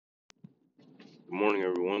Good morning,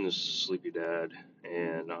 everyone. This is Sleepy Dad,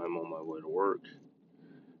 and I'm on my way to work.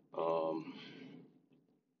 Um,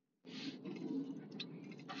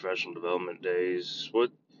 Professional development days.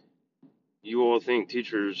 What you all think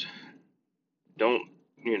teachers don't,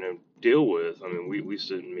 deal with? I mean, we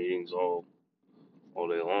sit in meetings all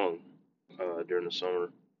day long during the summer,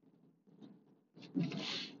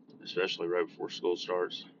 especially right before school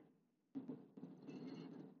starts.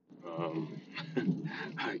 Um,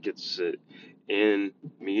 I get to sit in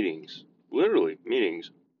meetings, literally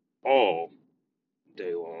meetings, all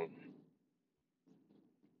day long.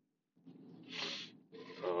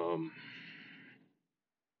 Um,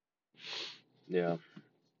 yeah.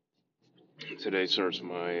 Today starts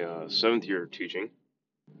my 7th year of teaching.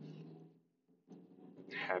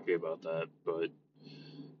 Happy about that, but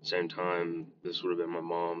same time, this would have been my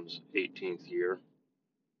mom's 18th year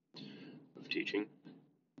of teaching.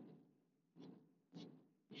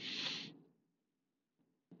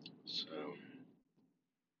 So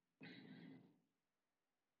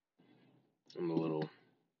I'm a little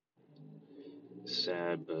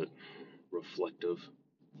sad but reflective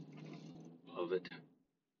of it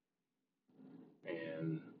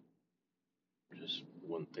and just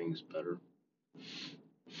want things better.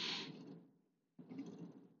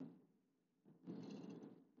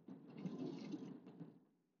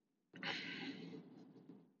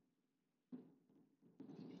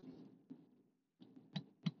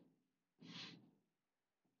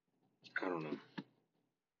 I don't know.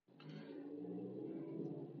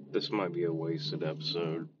 This might be a wasted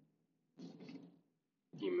episode.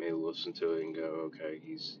 You may listen to it and go, okay,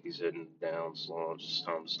 he's hitting down slow. It's just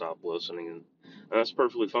time to stop listening, and that's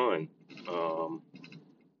perfectly fine. Um,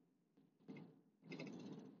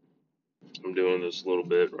 I'm doing this a little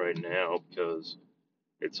bit right now because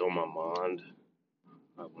it's on my mind.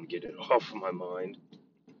 I want to get it off of my mind.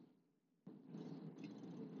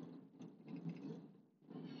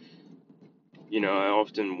 I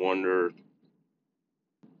often wonder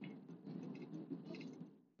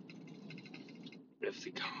if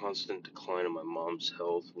the constant decline of my mom's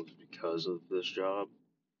health was because of this job.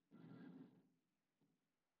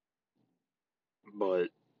 But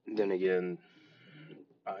then again,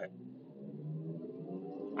 I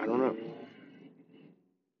I don't know.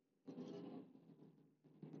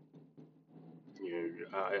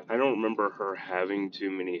 I don't remember her having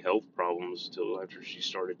too many health problems till after she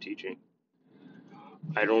started teaching.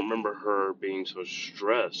 I don't remember her being so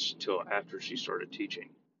stressed till after she started teaching.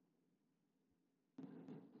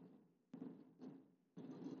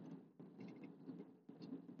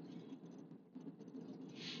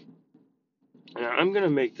 And I'm gonna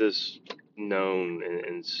make this known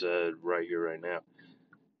and said right here, right now.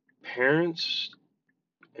 Parents,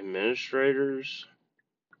 administrators,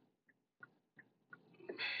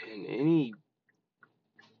 and any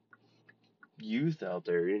youth out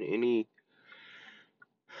there, any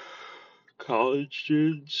college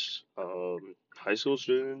students, high school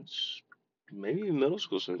students, maybe even middle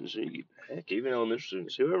school students, heck, even elementary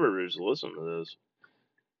students, whoever is listening to this,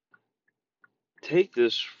 take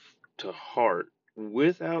this to heart.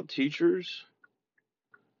 Without teachers,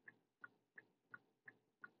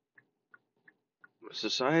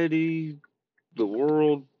 society, the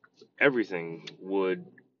world, everything would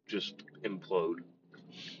just implode.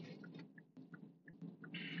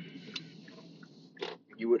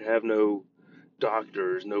 You would have no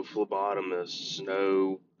doctors, no phlebotomists,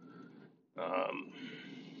 no um,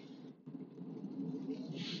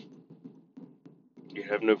 you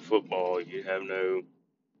have no football, you have no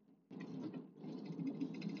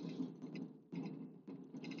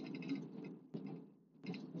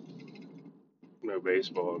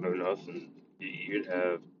baseball, no nothing. You'd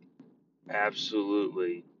have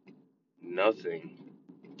absolutely nothing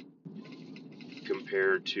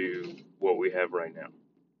compared to what we have right now.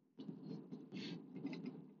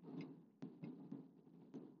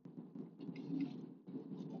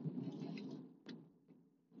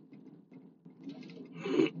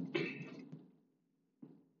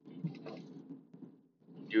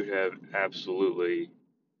 You'd have absolutely,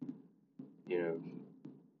 you know,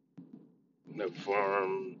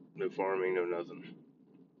 no farming, no nothing.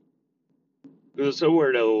 Because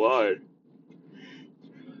somewhere down the line,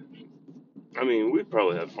 I mean, we'd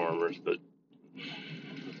probably have farmers, but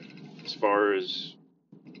as far as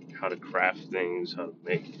how to craft things, how to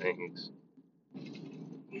make things,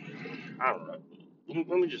 I don't know.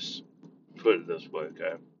 Let me just put it this way,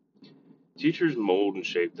 okay? Teachers mold and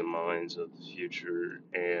shape the minds of the future,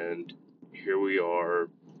 and here we are.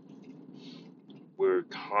 We're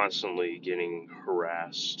constantly getting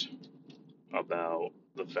harassed about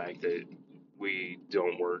the fact that we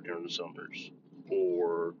don't work during the summers.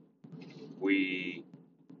 or we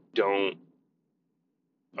don't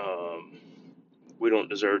um, we don't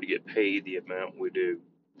deserve to get paid the amount we do.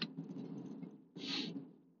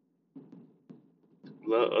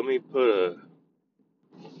 Let me put a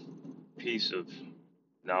piece of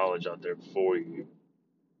knowledge out there for you.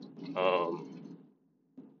 Um,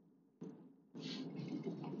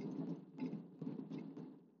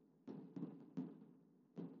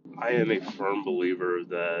 I am a firm believer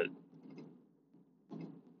that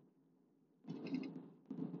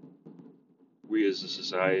we as a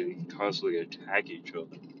society constantly attack each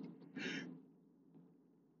other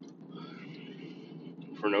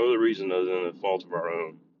for no other reason other than the fault of our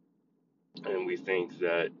own. And we think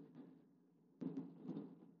that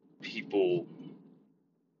people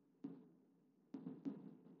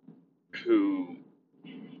who,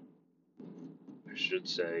 I should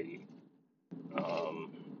say,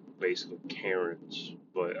 um, basically Karens,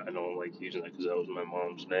 but I don't like using that because that was my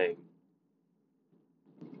mom's name.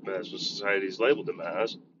 But that's what society's labeled them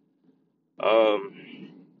as. Um,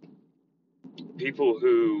 People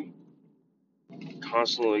who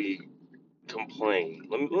constantly complain.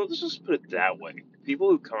 Let's just put it that way. People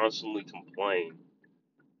who constantly complain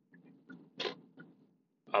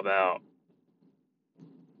about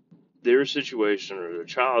their situation or their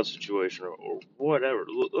child's situation or whatever.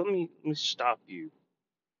 Let me stop you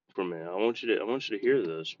for a minute. I want you to hear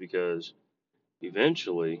this because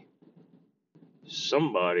eventually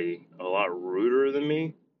somebody a lot ruder than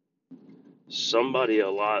me, somebody a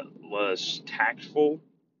lot less tactful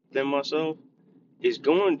than myself is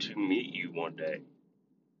going to meet you one day.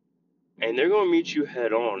 And they're going to meet you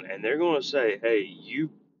head on and they're going to say, "Hey,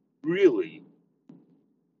 you really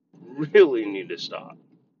really need to stop."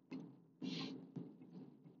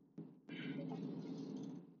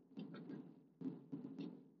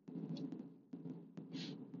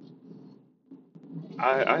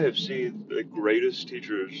 I have seen the greatest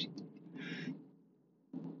teachers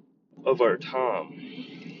of our time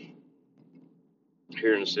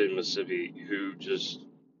here in the state of Mississippi who just,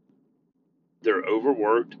 they're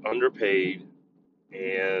overworked, underpaid,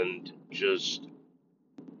 and just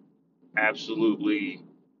absolutely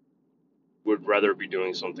would rather be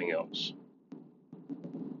doing something else.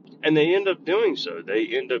 And they end up doing so. They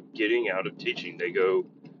end up getting out of teaching. They go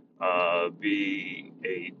be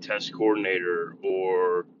a test coordinator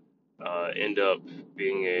or end up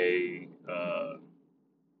being a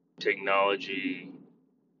technology.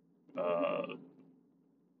 I'm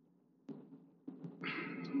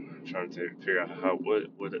trying to figure out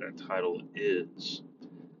what that title is.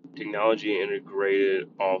 Technology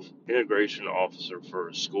integration officer for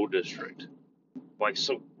a school district. Like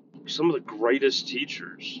some of the greatest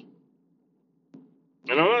teachers.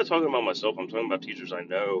 And I'm not talking about myself. I'm talking about teachers I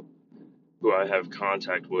know who I have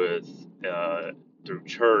contact with through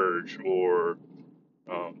church or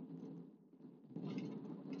um,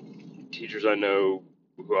 teachers I know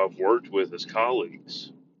who I've worked with as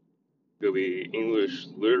colleagues. Could be English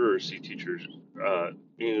literacy teachers,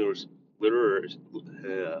 English literacy,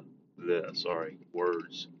 sorry,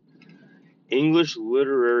 words. English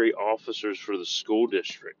literary officers for the school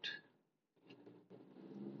district.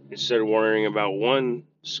 Instead of worrying about one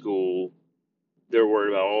school, they're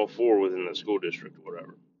worried about all four within the school district or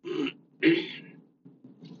whatever.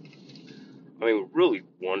 I mean, really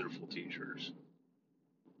wonderful teachers.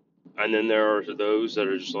 And then there are those that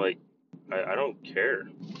are just like, I don't care.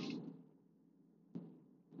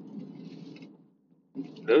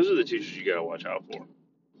 Those are the teachers you gotta watch out for.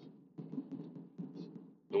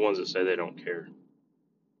 The ones that say they don't care.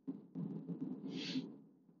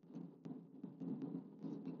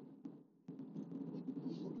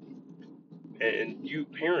 And you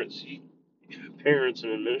parents,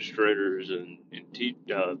 and administrators and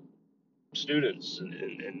students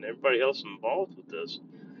and everybody else involved with this,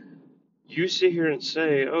 you sit here and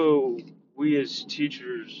say, "Oh, we as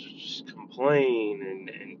teachers just complain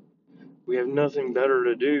and we have nothing better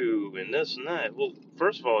to do and this and that." Well,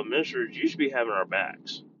 first of all, administrators, you should be having our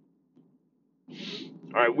backs.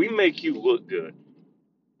 All right, we make you look good.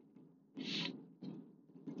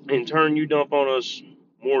 In turn, you dump on us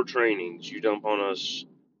more trainings, you dump on us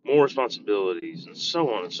more responsibilities, and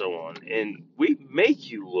so on and so on. And we make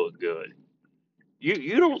you look good.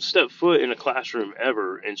 You don't step foot in a classroom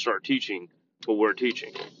ever and start teaching what we're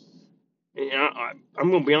teaching. And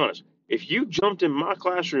I'm going to be honest. If you jumped in my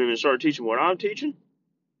classroom and started teaching what I'm teaching,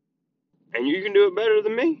 and you can do it better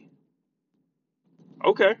than me,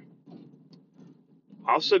 okay,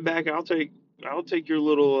 I'll sit back. I'll take your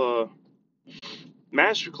little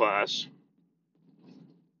master class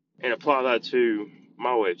and apply that to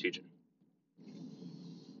my way of teaching.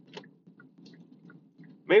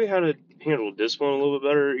 maybe how to handle discipline a little bit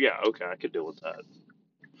better. Yeah, okay, I could deal with that.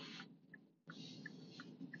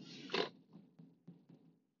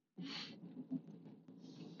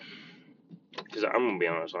 Because I'm gonna be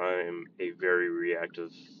honest, I am a very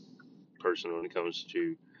reactive person when it comes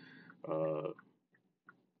to uh,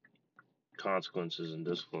 consequences and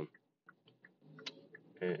discipline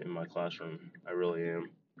in my classroom. I really am.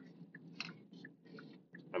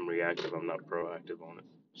 I'm reactive. I'm not proactive on it.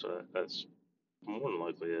 So that's more than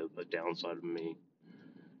likely a downside of me.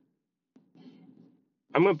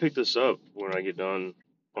 I'm gonna pick this up when I get done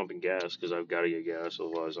pumping gas because I've got to get gas.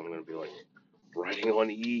 Otherwise, I'm gonna be like riding on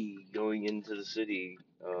E going into the city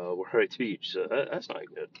where I teach. So that's not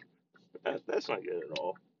good. That's not good at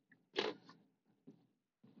all.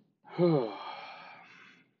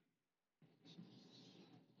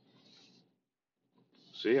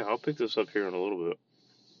 So yeah, I'll pick this up here in a little bit.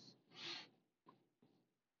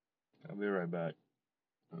 I'll be right back.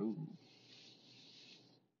 Ooh.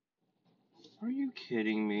 Are you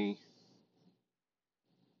kidding me?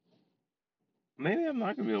 Maybe I'm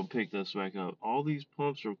not gonna be able to pick this back up. All these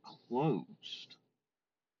pumps are closed.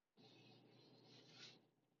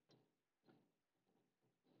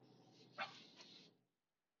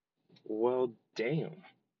 Well, damn.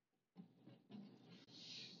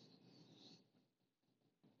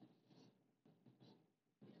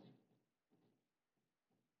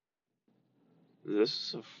 This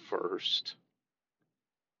is a first.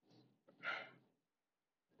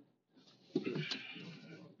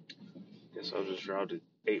 Guess I'll just drive to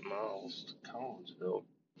 8 miles to Collinsville.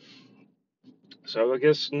 So I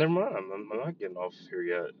guess never mind. I'm not getting off here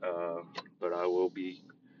yet. But I will be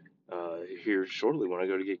here shortly when I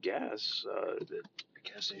go to get gas. The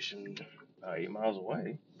gas station 8 miles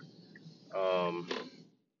away. Um,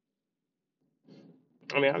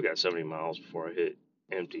 I mean, I've got 70 miles before I hit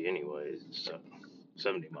empty anyway. So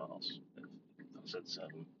 70 miles. I said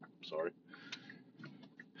seven. Sorry.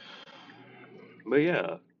 But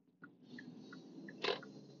yeah,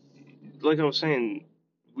 like I was saying,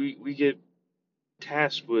 we get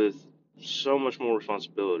tasked with so much more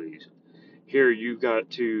responsibilities. Here, you got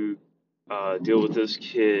to deal with this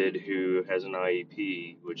kid who has an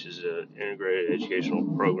IEP, which is an integrated educational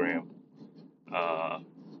program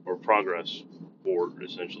or progress board,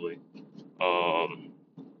 essentially, um,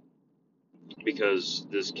 because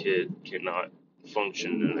this kid cannot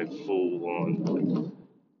function in a full-on like,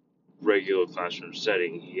 regular classroom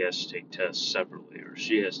setting. He has to take tests separately, or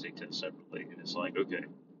she has to take tests separately, and it's like, okay,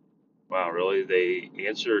 wow, really? They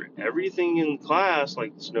answer everything in class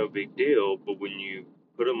like it's no big deal, but when you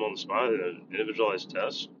put them on the spot in an individualized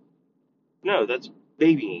test, no, that's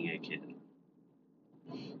babying a kid.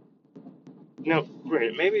 Now,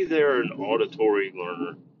 granted, maybe they're an auditory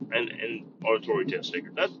learner and auditory test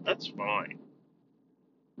taker. That's fine.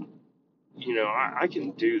 You know, I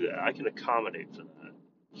can do that. I can accommodate for that.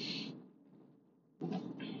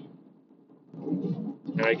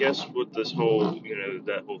 And I guess with this whole,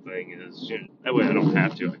 that whole thing is, that way I don't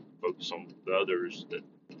have to. I can focus on the others that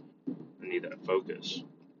need that focus.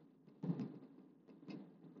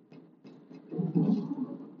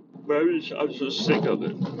 But I'm just sick of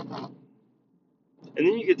it. And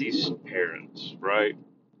then you get these parents, right?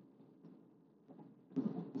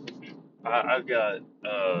 I've got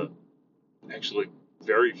actually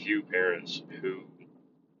very few parents who,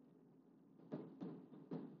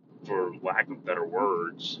 for lack of better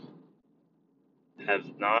words, have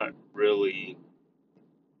not really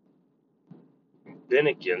been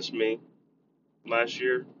against me last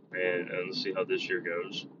year. And let's see how this year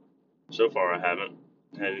goes. So far, I haven't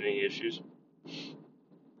had any issues.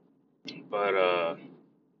 But, at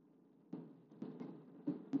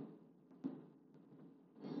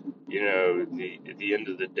the end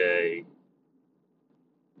of the day,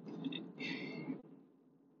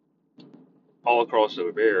 all across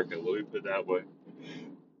America, let me put it that way.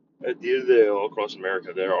 At the end of the day, all across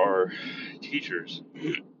America, there are teachers.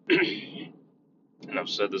 And I've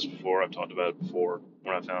said this before, I've talked about it before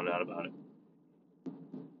when I found out about it.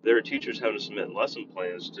 There are teachers having to submit lesson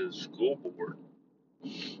plans to the school board,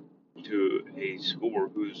 to a school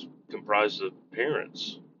board who's comprised of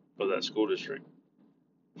parents of that school district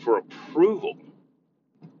for approval.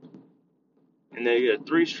 And they get a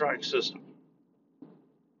three-strike system.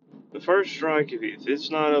 The first strike, if it's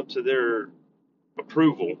not up to their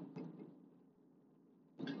approval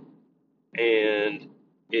and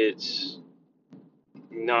it's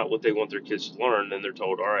not what they want their kids to learn, then they're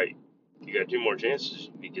told, all right, you got two more chances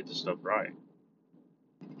to get this stuff right.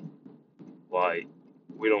 Like,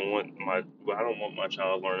 I don't want my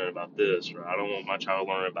child learning about this, or I don't want my child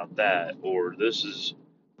learning about that, or this is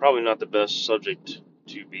probably not the best subject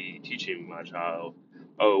to to be teaching my child,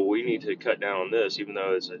 oh, we need to cut down on this, even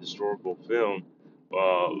though it's a historical film.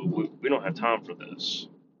 We don't have time for this.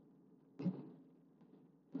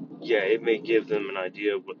 Yeah, it may give them an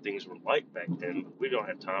idea of what things were like back then, but we don't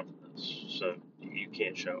have time for this, so you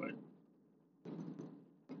can't show it.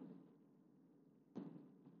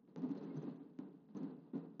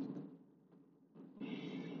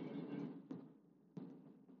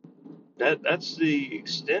 That's the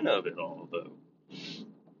extent of it all, though.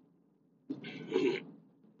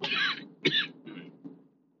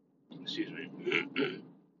 Excuse me.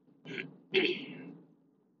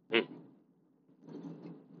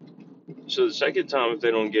 So the second time, if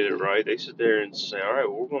they don't get it right, they sit there and say, "All right,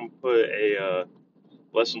 well, we're going to put a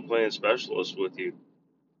lesson plan specialist with you.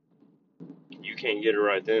 You can't get it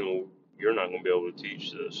right then. Well, you're not going to be able to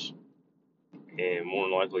teach this, and more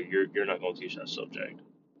than likely, you're not going to teach that subject."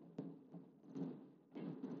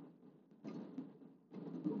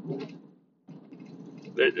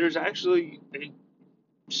 There's actually a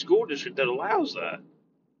school district that allows that.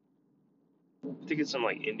 I think it's in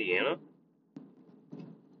like Indiana.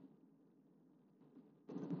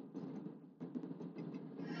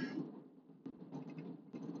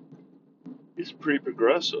 It's pretty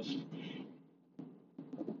progressive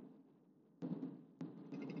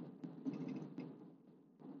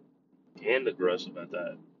and aggressive at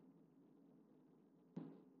that.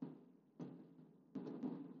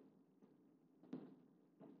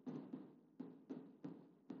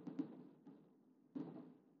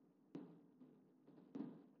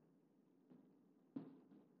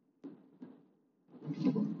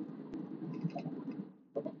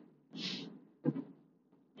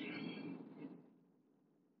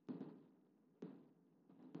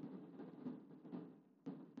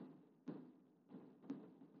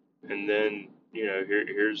 And then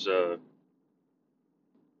here's another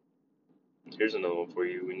one for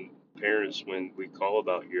you. When parents, when we call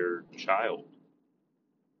about your child,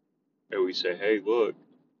 and we say, "Hey, look,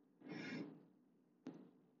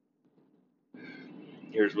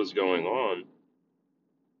 here's what's going on,"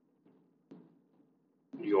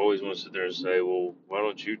 you always want to sit there and say, "Well, why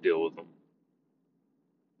don't you deal with them?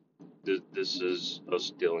 This is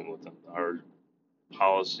us dealing with them. Our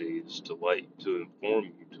policy is to inform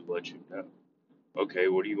you, to let you know." Okay,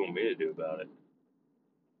 what do you want me to do about it?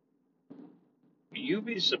 You'd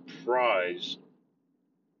be surprised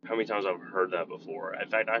how many times I've heard that before. In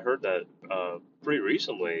fact, I heard that pretty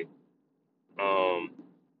recently. Um,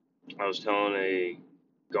 I was telling a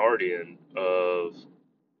guardian of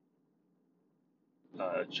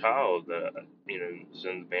a child that was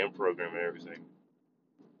in the band program and everything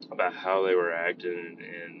about how they were acting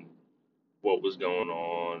and what was going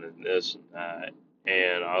on and this and that.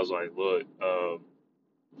 And I was like, look,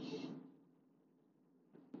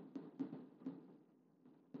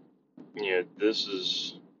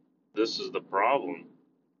 this is the problem.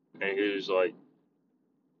 And he was like,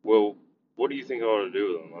 well, what do you think I ought to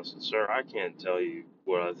do with them? I said, sir, I can't tell you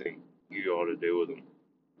what I think you ought to do with them.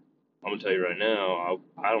 I'm gonna tell you right now,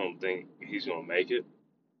 I don't think he's gonna make it.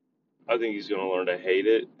 I think he's gonna learn to hate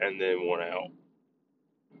it and then want out.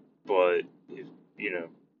 But if you know,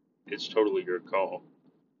 it's totally your call.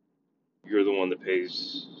 You're the one that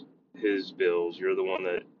pays his bills. You're the one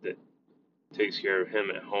that takes care of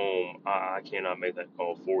him at home. I cannot make that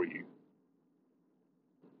call for you.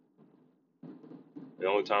 The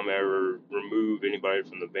only time I ever remove anybody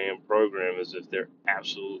from the band program is if they're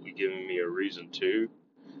absolutely giving me a reason to.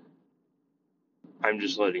 I'm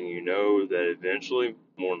just letting you know that eventually,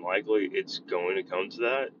 more than likely, it's going to come to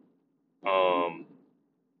that. Um,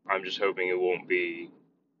 I'm just hoping it won't be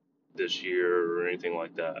this year or anything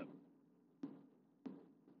like that.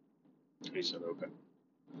 He said, okay.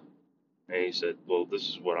 And he said, well, this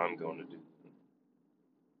is what I'm going to do.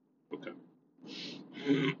 Okay.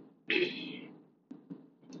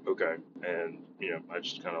 Okay. And, I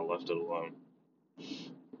just kind of left it alone.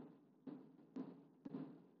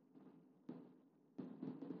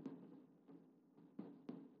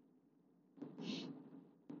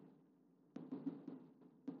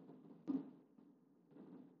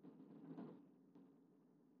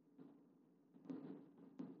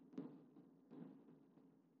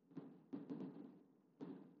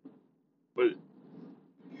 But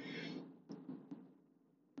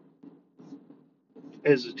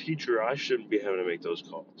as a teacher, I shouldn't be having to make those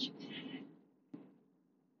calls.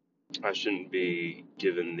 I shouldn't be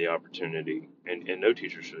given the opportunity, and no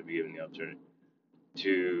teacher should be given the opportunity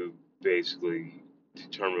to basically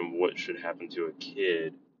determine what should happen to a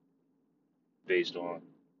kid based on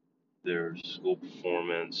their school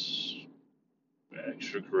performance,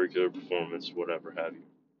 extracurricular performance, whatever have you.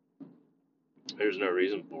 There's no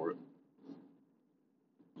reason for it.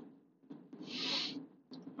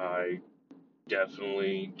 I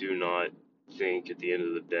definitely do not think at the end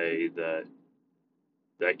of the day that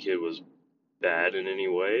that kid was bad in any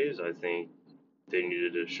ways. I think they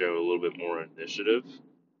needed to show a little bit more initiative.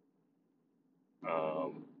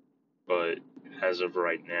 Um, but as of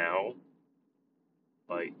right now,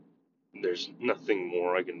 like, there's nothing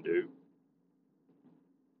more I can do.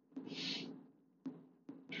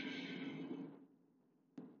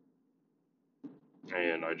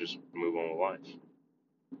 And I just move on with life.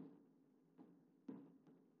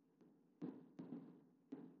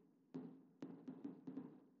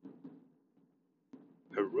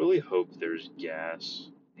 I really hope there's gas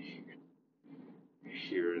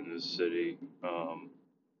here in this city. Damn,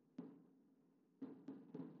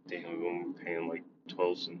 I'm paying like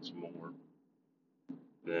 12 cents more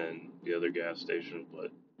than the other gas station, but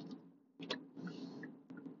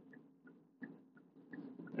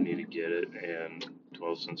I need to get it, and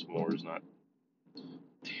 12 cents more is not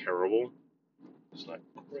terrible. It's not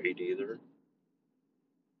great either.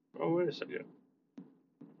 Oh, wait a second.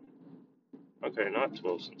 Okay, not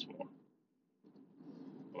 12 cents more.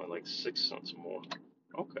 Well, like 6 cents more.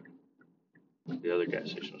 Okay. The other gas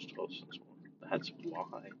station is 12 cents more. That's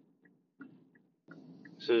why.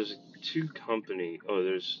 So there's two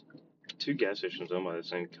gas stations owned by the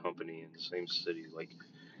same company in the same city, like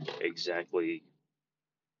exactly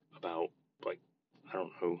about, like, I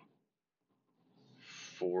don't know,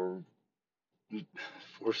 four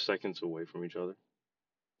 4 seconds away from each other.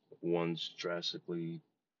 One's drastically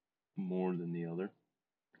more than the other.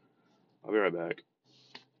 I'll be right back.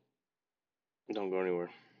 Don't go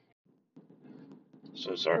anywhere.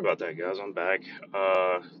 So sorry about that, guys. I'm back.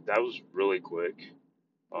 That was really quick.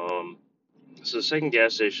 Um, so the second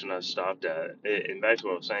gas station I stopped at, and back to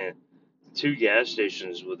what I was saying, two gas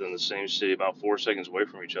stations within the same city, about 4 seconds away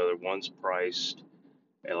from each other. One's priced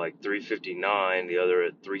at like $3.59, the other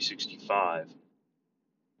at $3.65.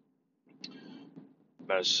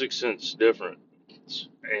 About 6 cents difference,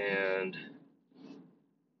 and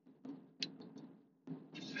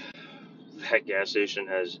that gas station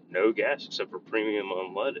has no gas except for premium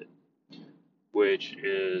unleaded, which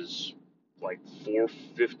is like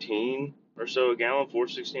 4.15 or so a gallon,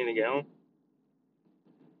 4.16 a gallon.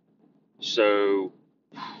 So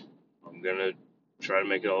I'm gonna try to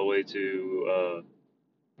make it all the way to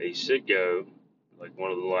a Citgo, like one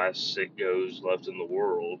of the last Citgos left in the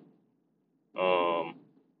world, all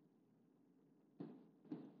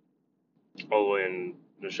the way in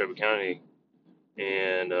Neshoba County,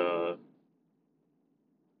 and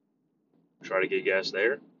try to get gas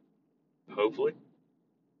there, hopefully.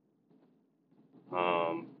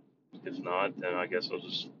 Um, if not, then I guess I'll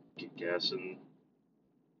just get gas in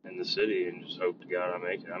the city and just hope to God I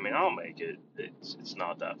make it. I mean, I'll make it. It's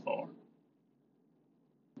not that far.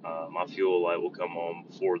 My fuel light will come on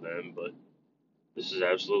before then, but this is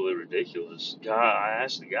absolutely ridiculous. God, I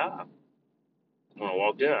asked the guy when I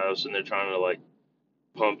walked in. I was sitting there trying to like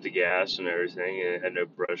pump the gas and everything, and it had no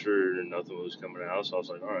pressure and nothing was coming out. So I was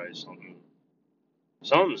like, all right,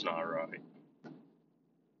 something's not right.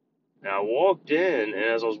 And I walked in, and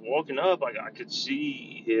as I was walking up, I could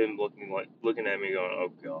see him looking at me, going,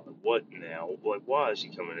 "Oh God, what now? Like, why is he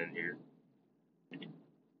coming in here?"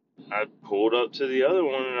 I pulled up to the other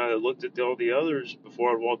one, and I looked at all the others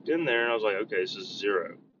before I walked in there, and I was like, "Okay, this is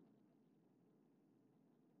zero."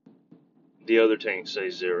 The other tanks say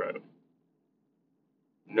zero.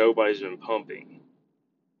 Nobody's been pumping.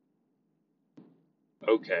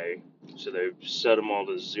 Okay, so they've set them all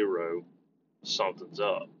to zero. Something's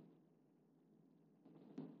up.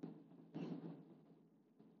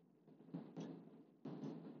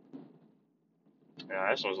 And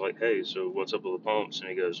I asked him, I was like, "Hey, so what's up with the pumps?" And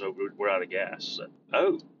he goes, "Oh, we're out of gas." I said,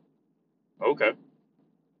 "Oh, okay."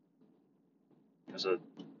 I said,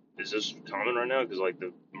 "Is this common right now? Because like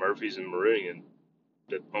the Murphys and Meridian,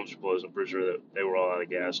 the pumps were closed. I'm pretty sure that they were all out of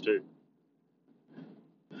gas too."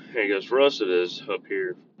 And he goes, "For us, it is up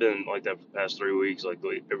here. Been like that for the past 3 weeks. Like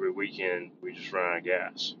every weekend, we just run out of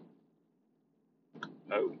gas."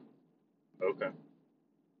 Oh, okay.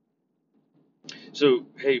 So,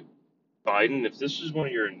 hey, Biden, if this is one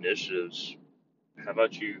of your initiatives, how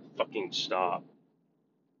about you fucking stop?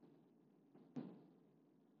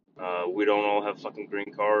 We don't all have fucking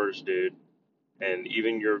green cars, dude. And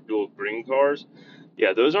even your dual green cars,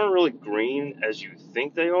 yeah, those aren't really green as you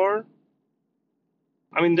think they are.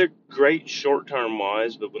 I mean, they're great short term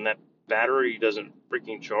wise, but when that battery doesn't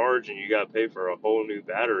freaking charge and you gotta pay for a whole new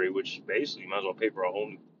battery, which basically you might as well pay for a whole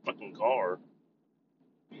new fucking car.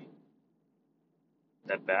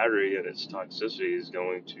 that battery and its toxicity is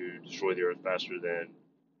going to destroy the earth faster than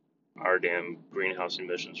our damn greenhouse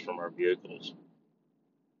emissions from our vehicles.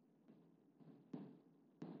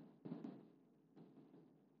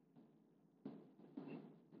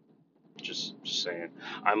 Just saying.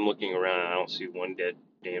 I'm looking around and I don't see one dead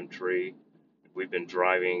damn tree. We've been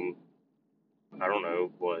driving, I don't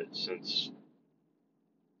know what, since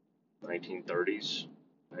 1930s,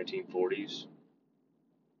 1940s.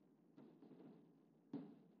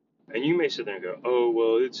 And you may sit there and go, oh,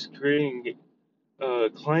 well, it's creating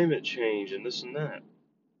climate change and this and that.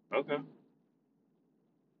 Okay.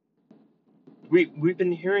 We've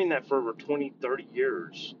been hearing that for over 20, 30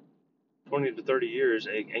 years. 20 to 30 years,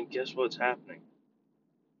 and guess what's happening?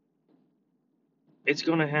 It's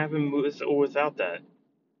going to happen with or without that.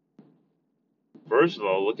 First of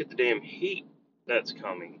all, look at the damn heat that's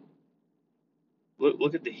coming.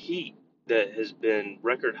 Look at the heat that has been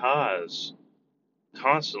record highs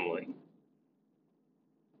constantly,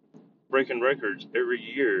 breaking records every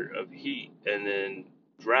year of heat, and then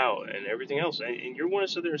drought and everything else. And you're going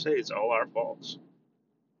to sit there and say it's all our faults.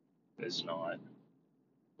 It's not.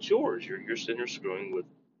 It's yours. You're sitting there screwing with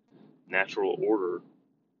natural order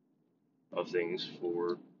of things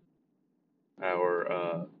for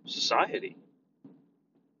our society.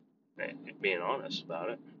 And being honest about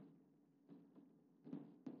it.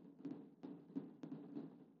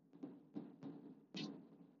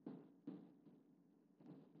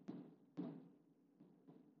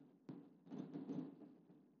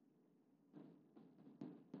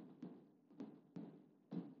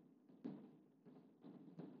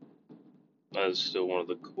 That is still one of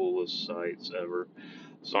the coolest sights ever.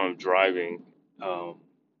 So I'm driving, um,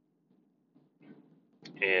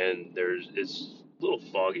 and it's a little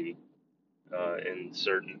foggy in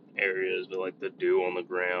certain areas, but like the dew on the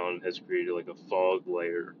ground has created like a fog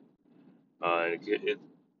layer, and it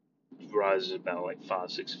rises about like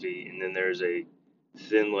 5, 6 feet, and then there's a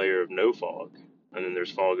thin layer of no fog, and then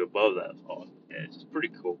there's fog above that fog. Yeah, it's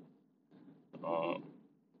pretty cool. Um,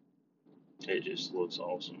 it just looks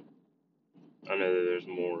awesome. I know that there's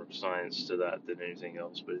more science to that than anything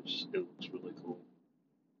else, but it looks really cool.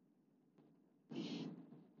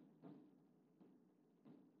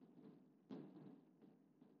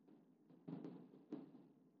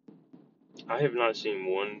 I have not seen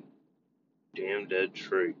one damn dead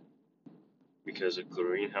tree because of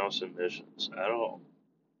greenhouse emissions at all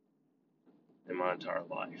in my entire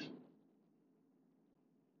life.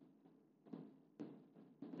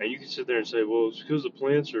 And you can sit there and say, well, it's because the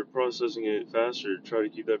plants are processing it faster to try to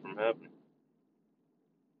keep that from happening.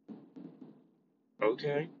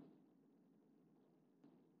 Okay,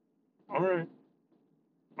 alright.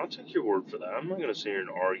 I'll take your word for that. I'm not going to sit here and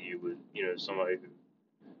argue with, somebody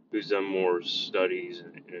who's done more studies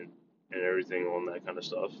and everything on that kind of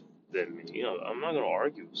stuff than me. I'm not going to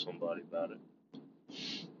argue with somebody about it.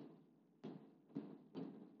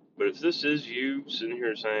 But if this is you sitting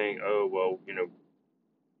here saying, oh, well,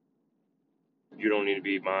 you don't need to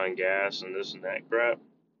be buying gas and this and that crap,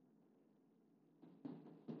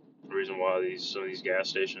 the reason why some of these gas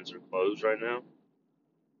stations are closed right now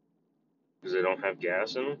because they don't have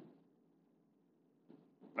gas in them.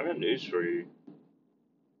 I got news for you.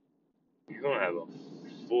 You're gonna have a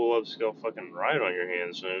full upscale fucking riot on your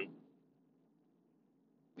hands soon.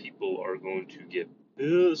 People are going to get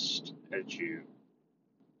pissed at you.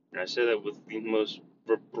 And I say that with the most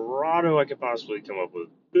vibrato I could possibly come up with.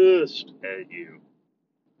 Pissed at you.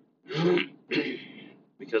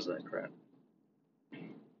 Because of that crap.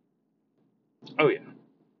 Oh yeah.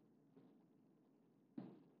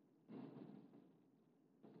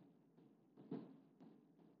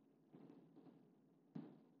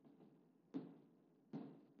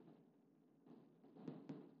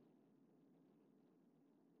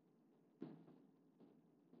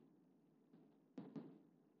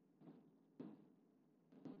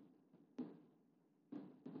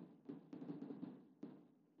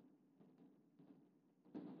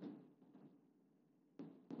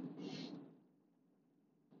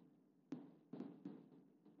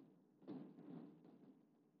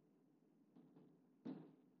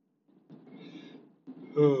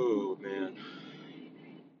 Oh man.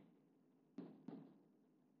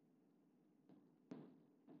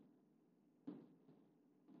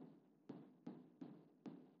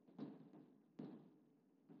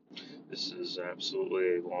 This is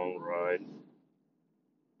absolutely a long ride,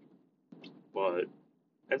 but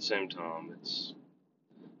at the same time, it's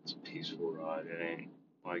a peaceful ride. It ain't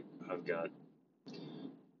like I've got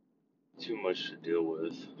too much to deal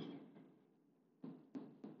with.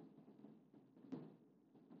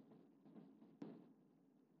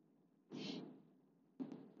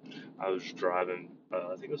 I was driving.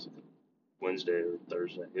 I think it was like Wednesday or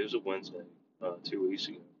Thursday. It was a Wednesday, 2 weeks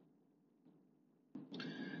ago,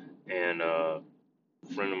 and a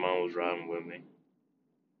friend of mine was riding with me,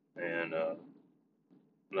 and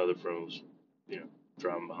another friend was, you know,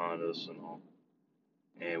 driving behind us and all.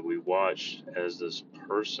 And we watched as this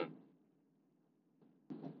person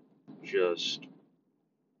just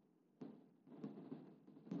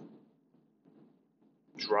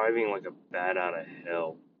driving like a bat out of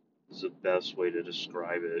hell is the best way to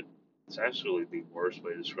describe it. It's actually the worst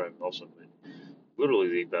way to describe it, also, but literally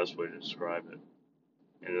the best way to describe it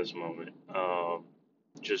in this moment.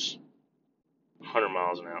 Just 100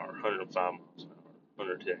 miles an hour, 105 miles an hour,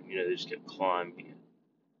 110. You know, they just kept climbing it.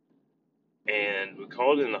 And we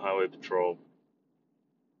called in the highway patrol.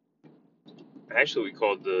 Actually, we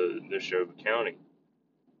called the Neshoba County.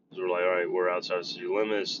 Because we're like, all right, we're outside of city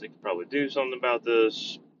limits. They could probably do something about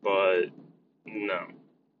this, but no.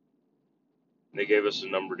 They gave us a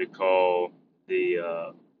number to call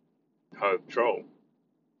the highway patrol.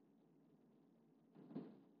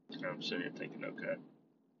 And I'm sitting here thinking, okay.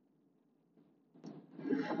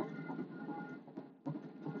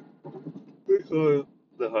 We call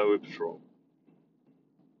the highway patrol.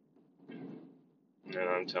 And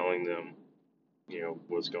I'm telling them, you know,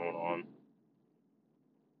 what's going on.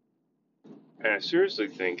 And I seriously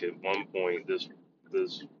think at one point this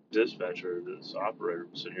dispatcher, this operator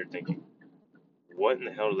was sitting here thinking, what in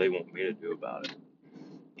the hell do they want me to do about it?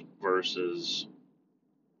 Versus,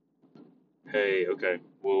 hey, okay,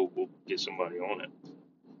 we'll get somebody on it.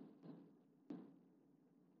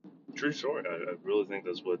 True story. I really think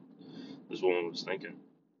that's what this woman was thinking.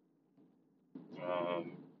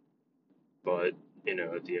 Um, but you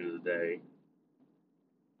know, at the end of the day,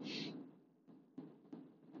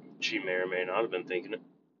 she may or may not have been thinking it.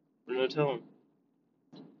 There's no telling.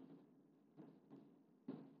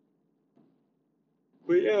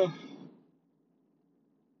 But yeah,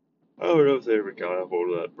 I don't know if they ever got a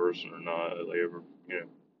hold of that person or not. If they ever, you know,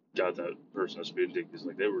 got that person a speeding ticket. Because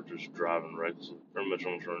like they were just driving recklessly, pretty much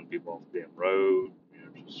almost running people off the damn road. You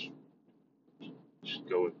know, just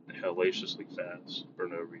going hellaciously fast for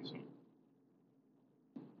no reason.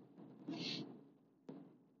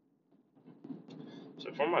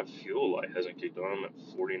 So far, my fuel light hasn't kicked on. I'm at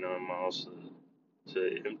 49 miles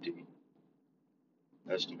to empty,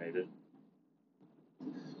 estimated.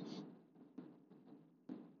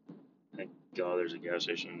 Thank God there's a gas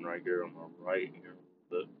station right here on my right here.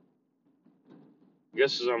 But I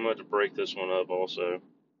guess I'm going to have to break this one up also.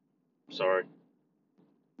 Sorry.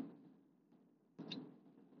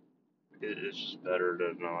 It's just better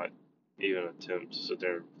to not even attempt to sit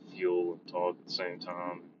there and fuel and talk at the same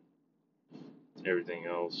time and everything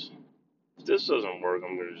else. If this doesn't work,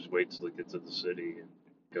 I'm going to just wait till it gets to the city and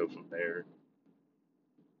go from there.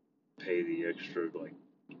 Pay the extra, like,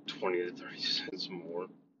 20 to 30 cents more.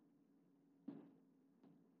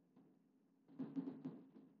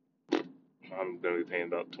 I'm going to be paying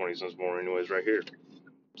about 20 cents more anyways right here.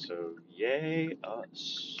 So, yay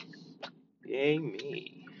us. Yay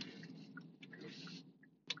me.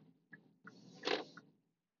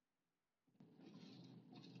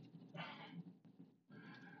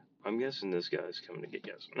 I'm guessing this guy's coming to get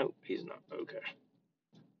gas. Nope, he's not. Okay.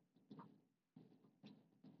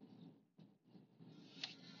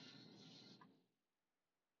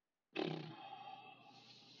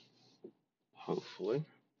 Hopefully,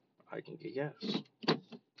 I can get gas.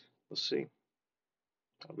 Let's see.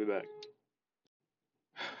 I'll be back.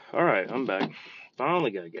 Alright, I'm back.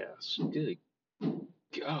 Finally got gas. Good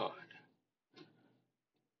God.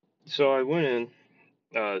 So I went in.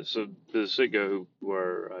 So the Citgo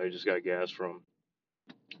where I just got gas from,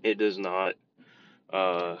 it does not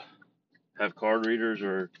uh, have card readers,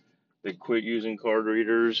 or they quit using card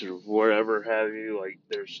readers or whatever have you. Like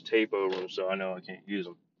there's tape over them, so I know I can't use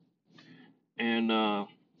them. And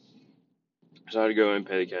so I had to go and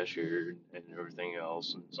pay the cashier and everything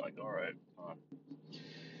else. And it's like, all right, fine.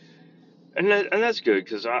 And that's good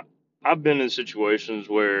because I've been in situations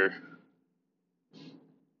where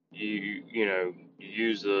you know you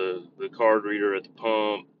use the card reader at the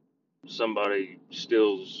pump, somebody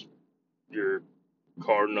steals your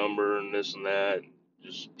card number and this and that, and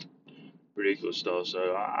just ridiculous stuff.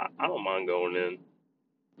 So I don't mind going in,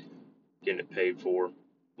 getting it paid for.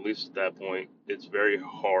 At least at that point, it's very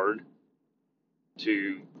hard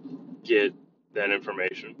to get that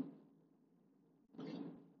information.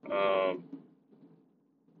 Um,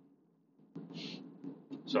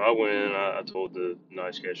 so I went in, I told the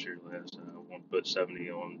nice cashier last, I want to put 70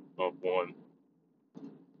 on pump one.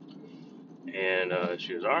 And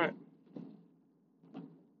she was, all right,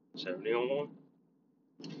 70 on one.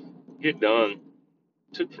 get done.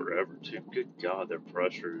 Took forever too. Good God, their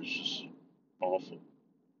pressure is just awful.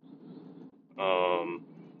 Um,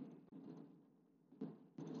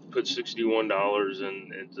 put $61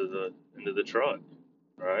 into the truck,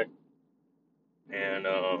 right? And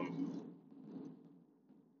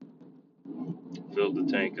filled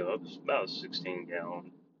the tank up. It's about a 16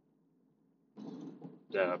 gallon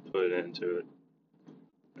that I put into it.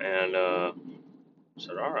 And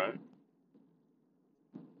said, all right,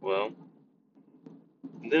 well,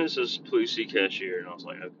 then it says please see cashier, and I was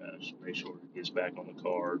like, okay, just make sure it gets back on the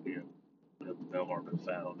card. No harm, no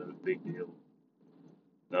foul, no big deal,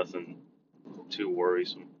 nothing too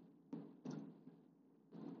worrisome.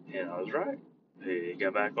 And I was right. He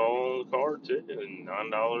got back all on the card too, and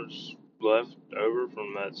 $9 left over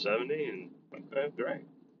from that 70, and okay, great.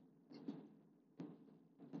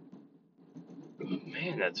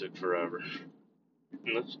 Man, that took forever.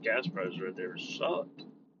 And those gas prices right there sucked.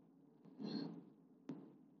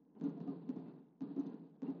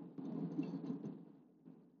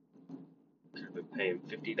 Could have been paying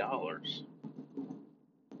 $50,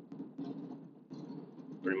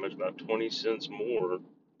 pretty much about 20 cents more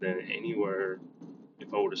than anywhere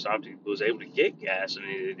if I would have stopped and was able to get gas in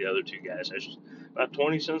any of the other two gas stations. About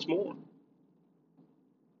 20 cents more.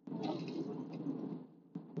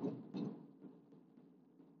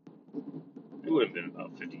 It would have been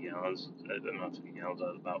about 50 gallons. Not 50 gallons,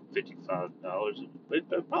 about $55. It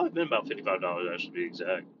would probably been about $55, I should be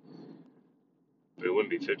exact. But it wouldn't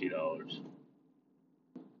be $50.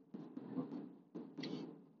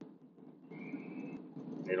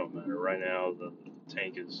 It don't matter. Right now, the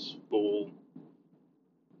tank is full.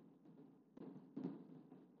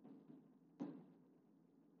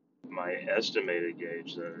 My estimated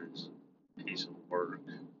gauge, though, is a piece of work.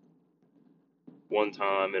 One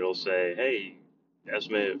time it'll say, hey,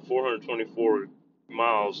 estimated 424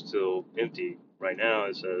 miles till empty. Right now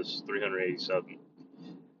it says 387.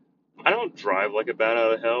 I don't drive like a bat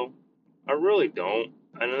out of hell. I really don't.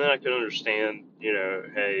 And then I can understand,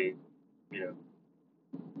 hey, you know,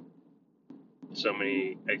 so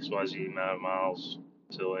many XYZ amount of miles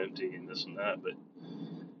till empty and this and that, but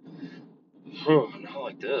not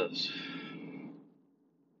like this.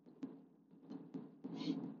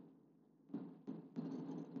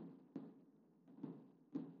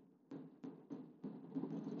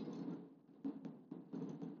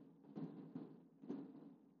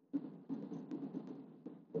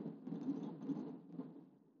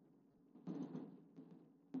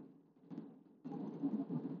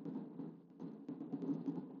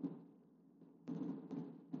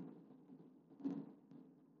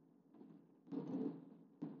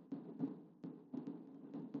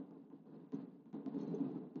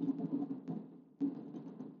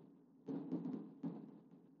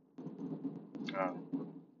 Uh,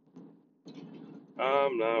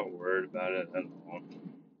 I'm not worried about it at all.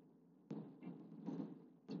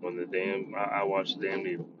 When I watch the damn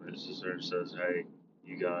needle, it says, hey,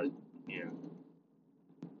 you got, you know,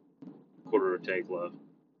 quarter of a tank left.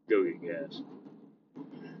 Go get gas.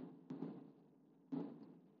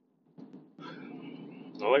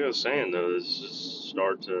 Well, like I was saying though, this is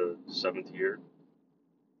start to 7th year.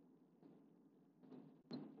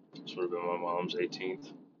 This would have been my mom's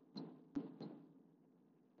 18th.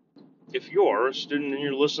 If you are a student and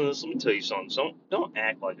you're listening to this, let me tell you something. Don't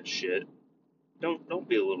act like a shit. Don't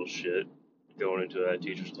be a little shit going into that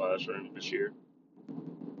teacher's classroom this year.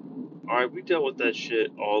 All right, we dealt with that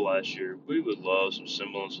shit all last year. We would love some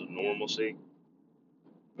semblance of normalcy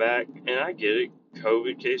back, and I get it.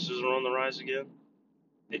 COVID cases are on the rise again.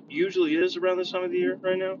 It usually is around this time of the year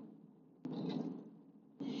right now.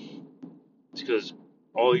 It's because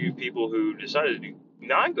all you people who decided to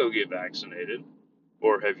not go get vaccinated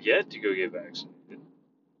or have yet to go get vaccinated,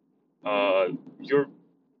 you're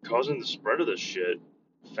causing the spread of this shit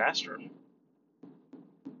faster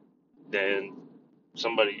than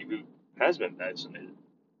somebody who has been vaccinated.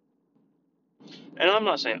 And I'm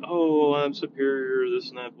not saying, oh, I'm superior, this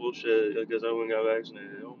and that bullshit, because I went and got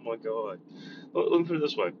vaccinated. Oh my god. Let me put it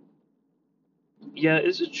this way. Yeah,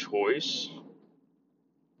 it's a choice,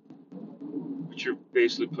 but you're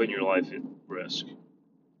basically putting your life at risk.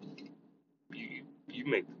 You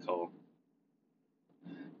make the call.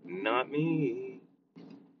 Not me.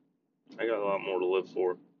 I got a lot more to live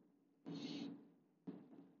for.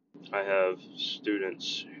 I have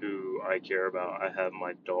students who I care about. I have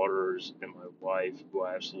my daughters and my wife who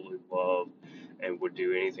I absolutely love and would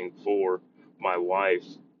do anything for. My wife,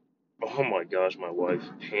 oh my gosh, my wife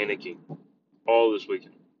panicking all this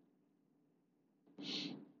weekend.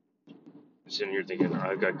 Sitting here thinking,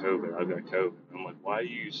 I've got COVID, I've got COVID. I'm like, why do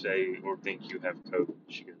you say or think you have COVID?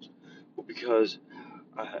 She goes, because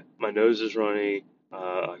my nose is runny.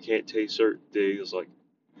 I can't taste certain things. Like,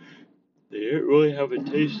 they didn't really have a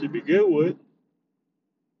taste to begin with.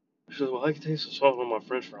 She says, well, I can taste the salt on my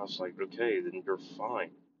French fries. I was like, okay, then you're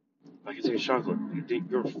fine. I can taste chocolate.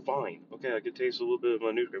 You're fine. Okay, I can taste a little bit of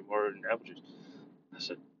my nutrient bar and apple juice. I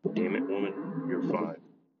said, damn it, woman, you're fine.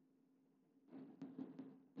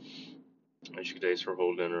 And she could taste her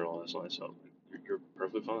whole dinner last night. So I was like, you're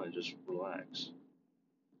perfectly fine. Just relax.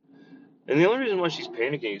 And the only reason why she's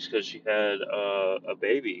panicking is because she had a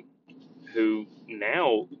baby who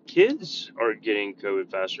now kids are getting COVID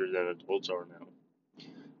faster than adults are now.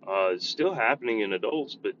 It's still happening in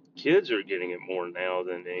adults, but kids are getting it more now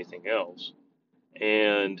than anything else.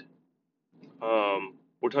 And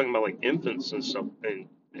we're talking about like infants and stuff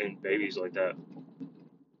and babies like that.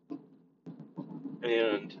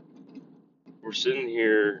 And we're sitting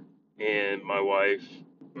here, and my wife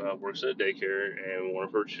works at a daycare, and one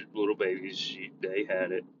of her little babies, they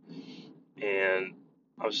had it. And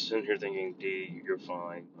I was sitting here thinking, D, you're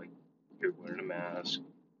fine. Like, you're wearing a mask.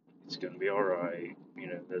 It's going to be all right. You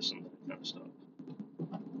know, this and that kind of stuff.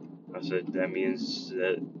 I said, that means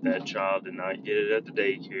that that child did not get it at the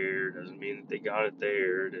daycare. Doesn't mean that they got it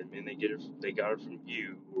there. Doesn't mean they got it from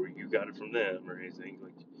you or you got it from them or anything.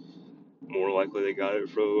 Like, more likely they got it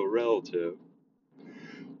from a relative.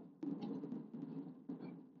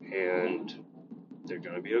 And they're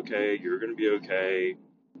going to be okay. You're going to be okay.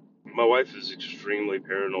 My wife is extremely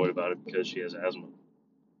paranoid about it because she has asthma.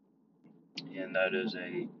 And that is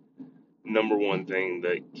a number one thing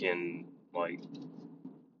that can, like,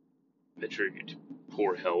 attribute to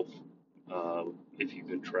poor health if you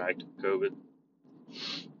contract COVID.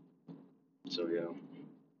 So, yeah,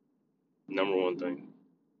 number one thing.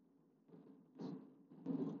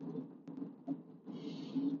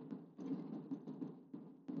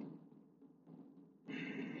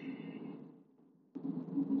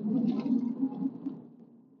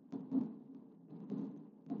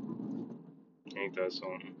 Ain't that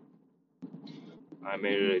something? I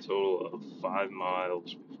made it a total of 5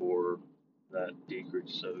 miles before that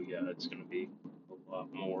decrease. So, yeah, it's going to be a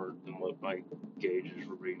lot more than what my gauges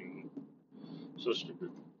were reading. So stupid.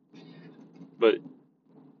 But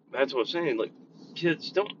that's what I'm saying. Like,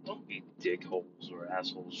 kids, don't be dickholes or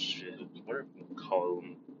assholes, shit, whatever you call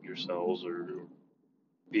them yourselves or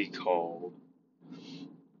be called.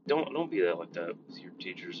 Don't be that like that with your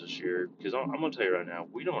teachers this year. Because I'm gonna tell you right now,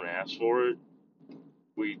 we don't ask for it.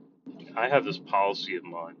 We I have this policy of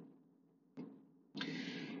mine,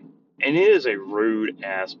 and it is a rude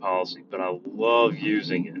ass policy, but I love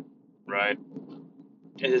using it. Right?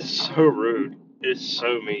 It is so rude. It is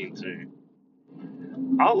so mean too.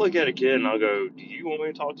 I'll look at a kid and I'll go, "Do you want me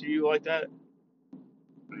to talk to you like that?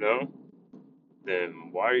 No? Then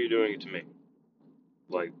why are you doing it to me?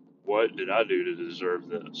 Like, what did I do to deserve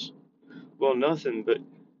this? Well, nothing, but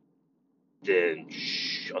then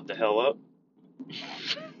shut the hell up."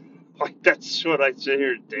 Like, that's what I sit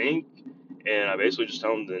here and think. And I basically just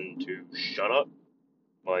tell them then to shut up.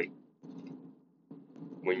 Like,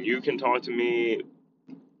 when you can talk to me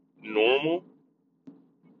normal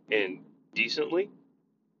and decently,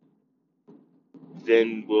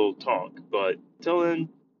 then we'll talk. But till then,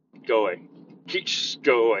 go away. Just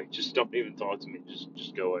go away. Just don't even talk to me.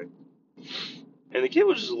 Just go away. And the kid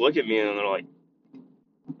will just look at me and they're like,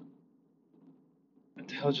 what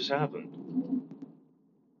the hell just happened?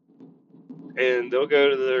 And they'll go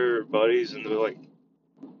to their buddies and they're like,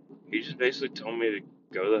 he just basically told me to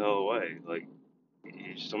go the hell away. Like,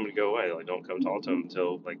 he just told me to go away. Like, don't come talk to him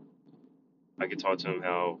until, like, I could talk to him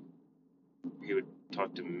how he would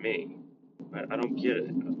talk to me. I don't get it.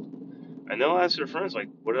 And they'll ask their friends, like,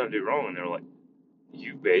 what did I do wrong? And they're like,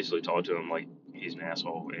 you basically talk to him like he's an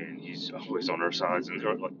asshole and he's always on our sides. And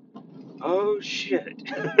they're like, oh, shit.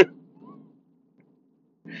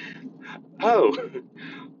 Oh,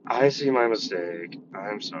 I see my mistake.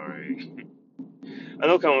 I'm sorry. And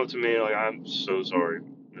they'll come up to me like, I'm so sorry,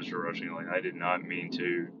 Mr. Rushing. Like, I did not mean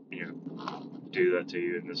to, do that to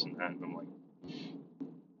you and this and that. And I'm like,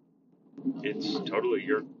 it's totally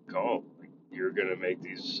your call. Like, you're gonna make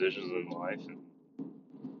these decisions in life, and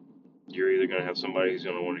you're either gonna have somebody who's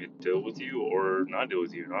gonna want to deal with you or not deal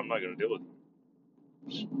with you. And I'm not gonna deal with you.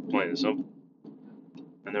 Just plain and simple.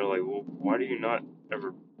 And they're like, well, why do you not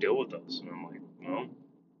ever deal with us? And I'm like, well,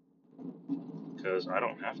 because I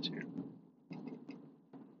don't have to.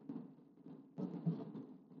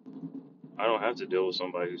 I don't have to deal with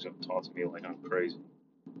somebody who's gonna talk to me like I'm crazy.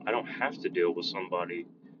 I don't have to deal with somebody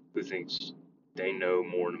who thinks they know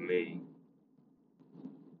more than me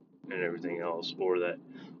and everything else, or that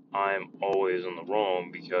I'm always in the wrong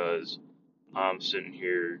because I'm sitting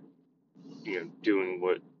here doing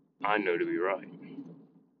what I know to be right.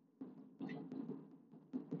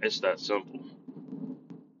 It's that simple.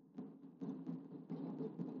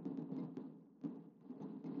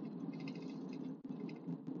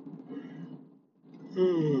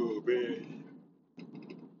 Oh man.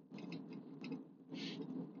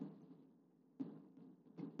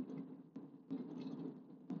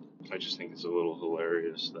 I just think it's a little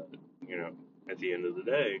hilarious that, you know, at the end of the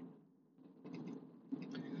day,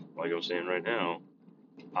 like I'm saying right now,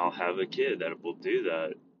 I'll have a kid that will do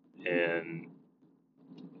that, and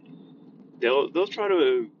they'll try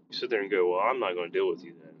to sit there and go, well, I'm not going to deal with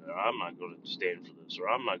you then, or I'm not going to stand for this, or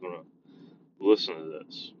I'm not going to listen to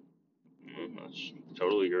this. That's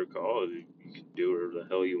totally your call. You can do whatever the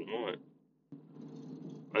hell you want.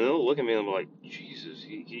 And they'll look at me and be like, Jesus,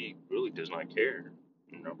 he really does not care.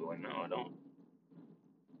 And I'll be like, no, I don't.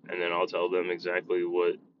 And then I'll tell them exactly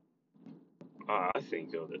what I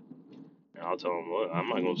think of it. And I'll tell them, look, I'm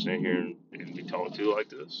not going to stand here and be talked to like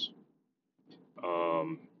this.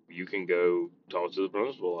 You can go talk to the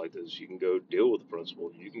principal like this. You can go deal with the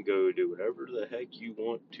principal. You can go do whatever the heck you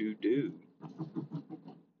want to do.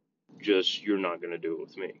 Just, you're not going to do it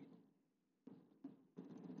with me.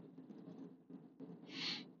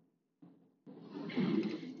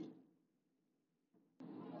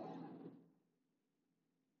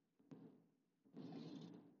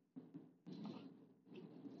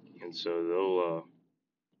 And so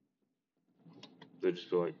they'll just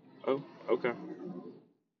be like, oh, okay.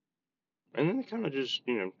 And then they kind of just,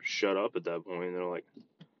 shut up at that point. And they're like,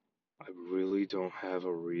 I really don't have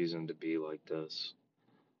a reason to be like this.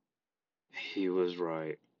 He was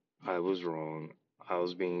right. I was wrong. I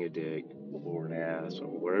was being a dick or an ass or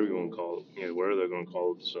whatever you want to call it, whatever they're going to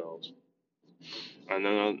call themselves. And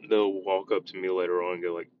then they'll walk up to me later on and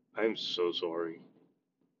go like, I'm so sorry.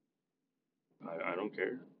 I don't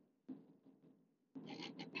care.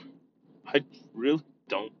 I really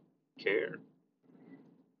don't care.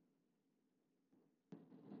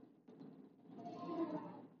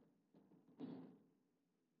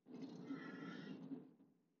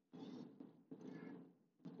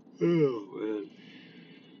 Oh, man.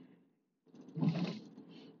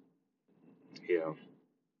 Yeah.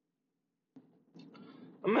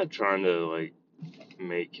 I'm not trying to, like,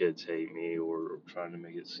 make kids hate me or trying to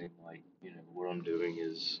make it seem like, what I'm doing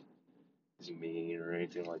is mean or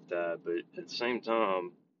anything like that. But at the same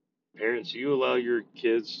time, parents, you allow your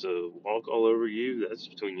kids to walk all over you, that's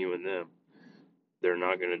between you and them. They're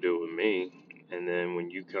not going to do it with me. And then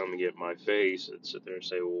when you come and get my face and sit there and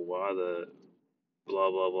say, well, why the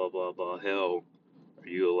blah, blah, blah, blah, blah, hell are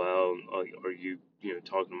you allowed, are you,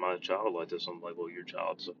 talking to my child like this? I'm like, well, your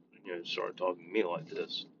child's, started talking to me like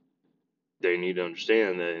this. They need to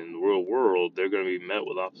understand that in the real world, they're going to be met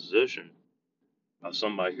with opposition by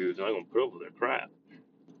somebody who's not going to put up with their crap.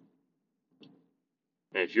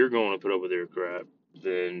 And if you're going to put up with their crap,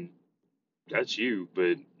 then that's you,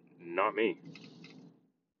 but not me.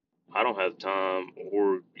 I don't have time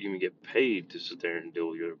or even get paid to sit there and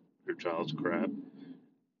deal with your child's crap.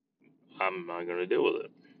 I'm not going to deal with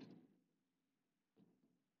it.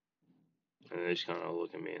 And they just kind of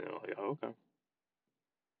look at me and they're like, oh, okay.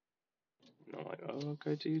 And I'm like, oh,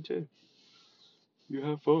 okay, to you too. You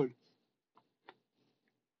have fun.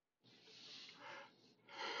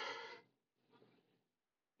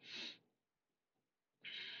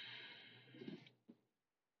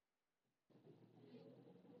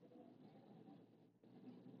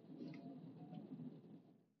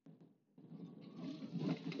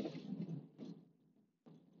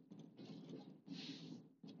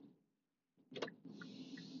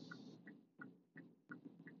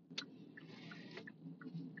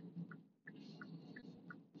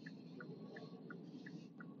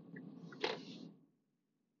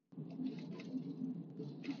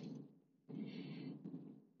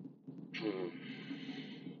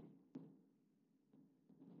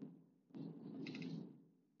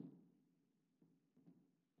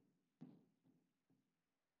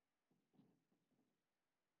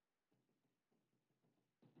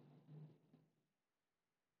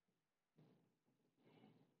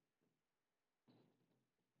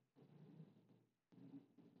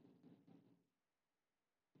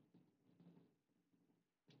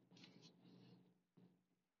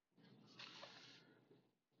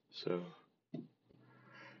 So,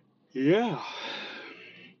 yeah.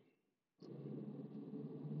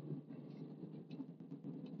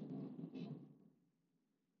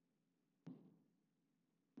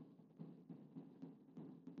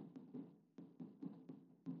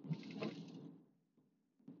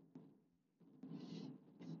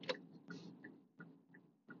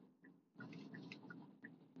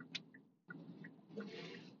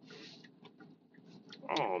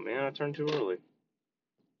 Oh man, I turned too early.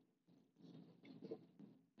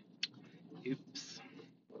 Oops.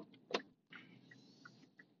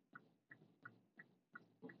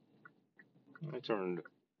 I turned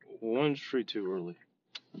one street too early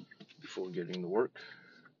before getting to work.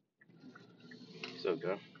 It's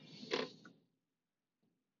okay.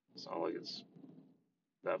 It's not like it's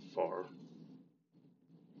that far.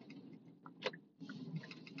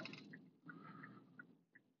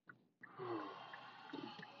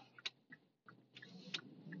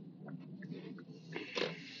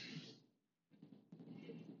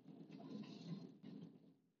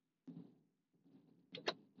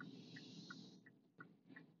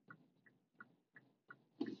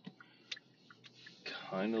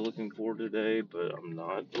 Kind of looking forward to today, but I'm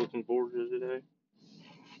not looking forward to today.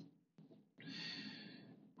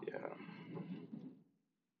 Yeah.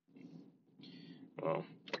 Well,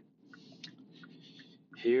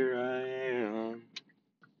 here I am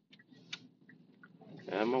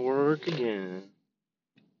at my work again.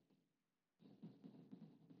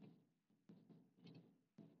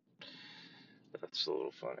 That's a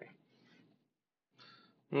little funny.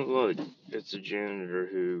 Look, it's a janitor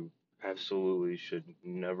who absolutely should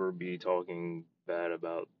never be talking bad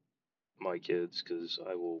about my kids because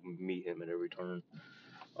I will meet him at every turn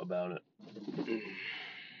about it.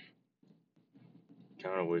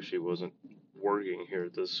 Kind of wish he wasn't working here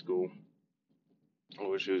at this school. I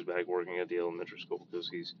wish he was back working at the elementary school because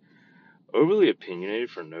he's overly opinionated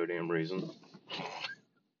for no damn reason.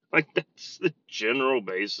 Like, that's the general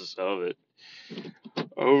basis of it.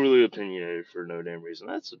 Overly opinionated for no damn reason.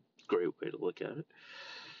 That's a great way to look at it.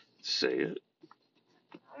 Say it.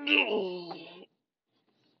 Oh,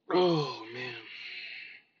 man.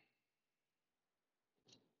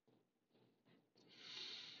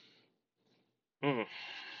 Mm.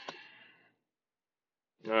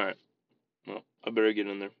 Alright. Well, I better get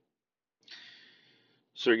in there.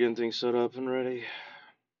 Start getting things set up and ready.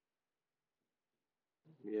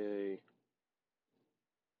 Yay.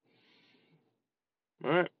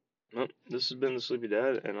 Alright. Well, this has been the Sleepy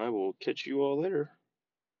Dad, and I will catch you all later.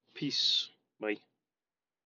 Peace. Bye.